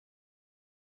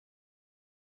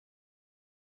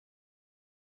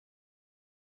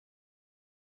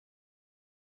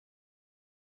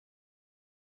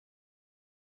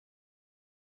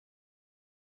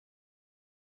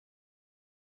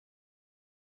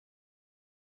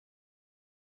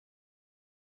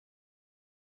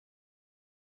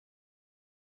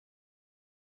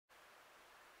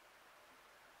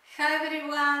Hi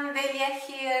everyone, Delia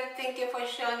here. Thank you for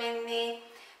joining me.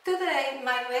 Today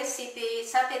my recipe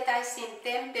is appetizing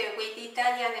tempeh with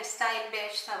Italian style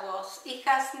vegetables. It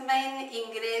has main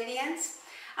ingredients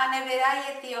and a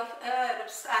variety of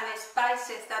herbs and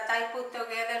spices that I put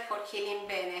together for healing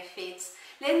benefits.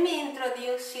 Let me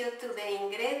introduce you to the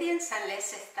ingredients and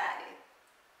let's start it.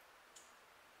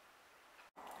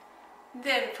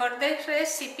 Then for this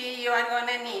recipe you are going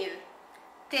to need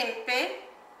tempeh,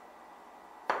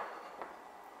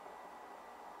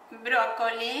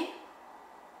 broccoli,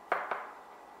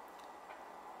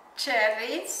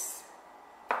 cherries,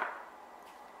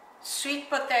 sweet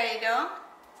potato,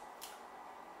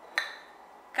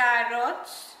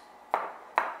 carrots,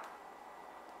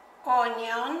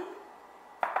 onion,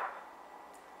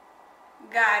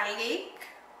 garlic,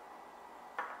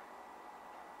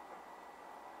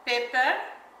 pepper,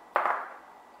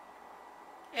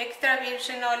 extra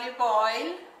virgin olive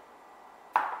oil,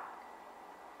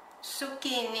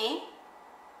 zucchini,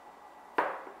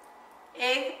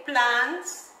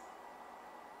 eggplants,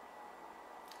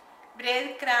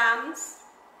 breadcrumbs,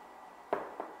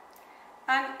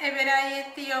 and a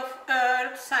variety of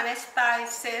herbs and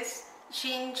spices,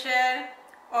 ginger,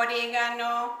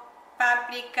 oregano,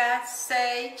 paprika,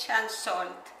 sage, and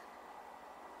salt.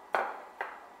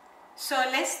 So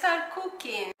let's start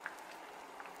cooking.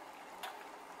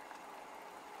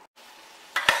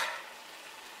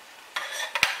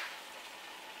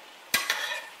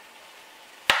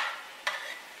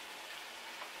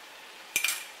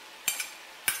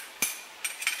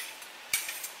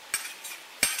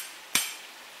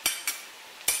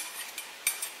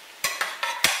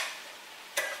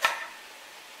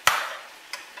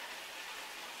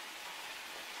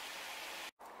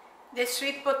 The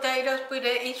sweet potatoes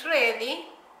puree is ready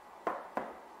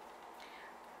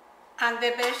and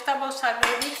the vegetables are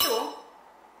ready too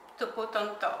to put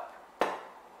on top.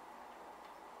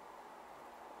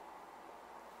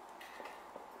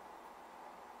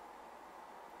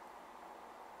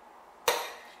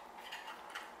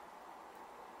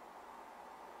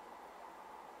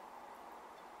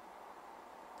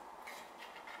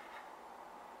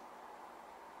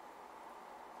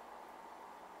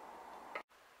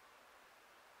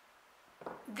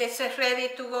 This is ready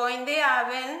to go in the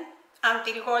oven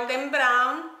until golden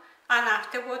brown and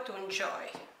afterward to enjoy.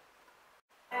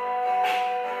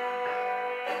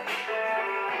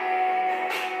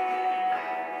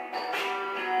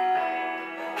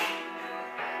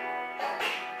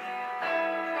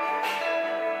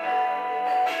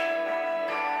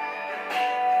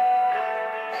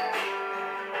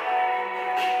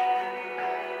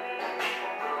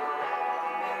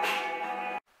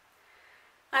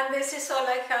 And this is all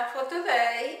I have for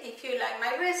today. If you like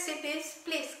my recipes,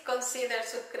 please consider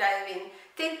subscribing.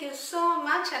 Thank you so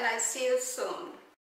much and I'll see you soon.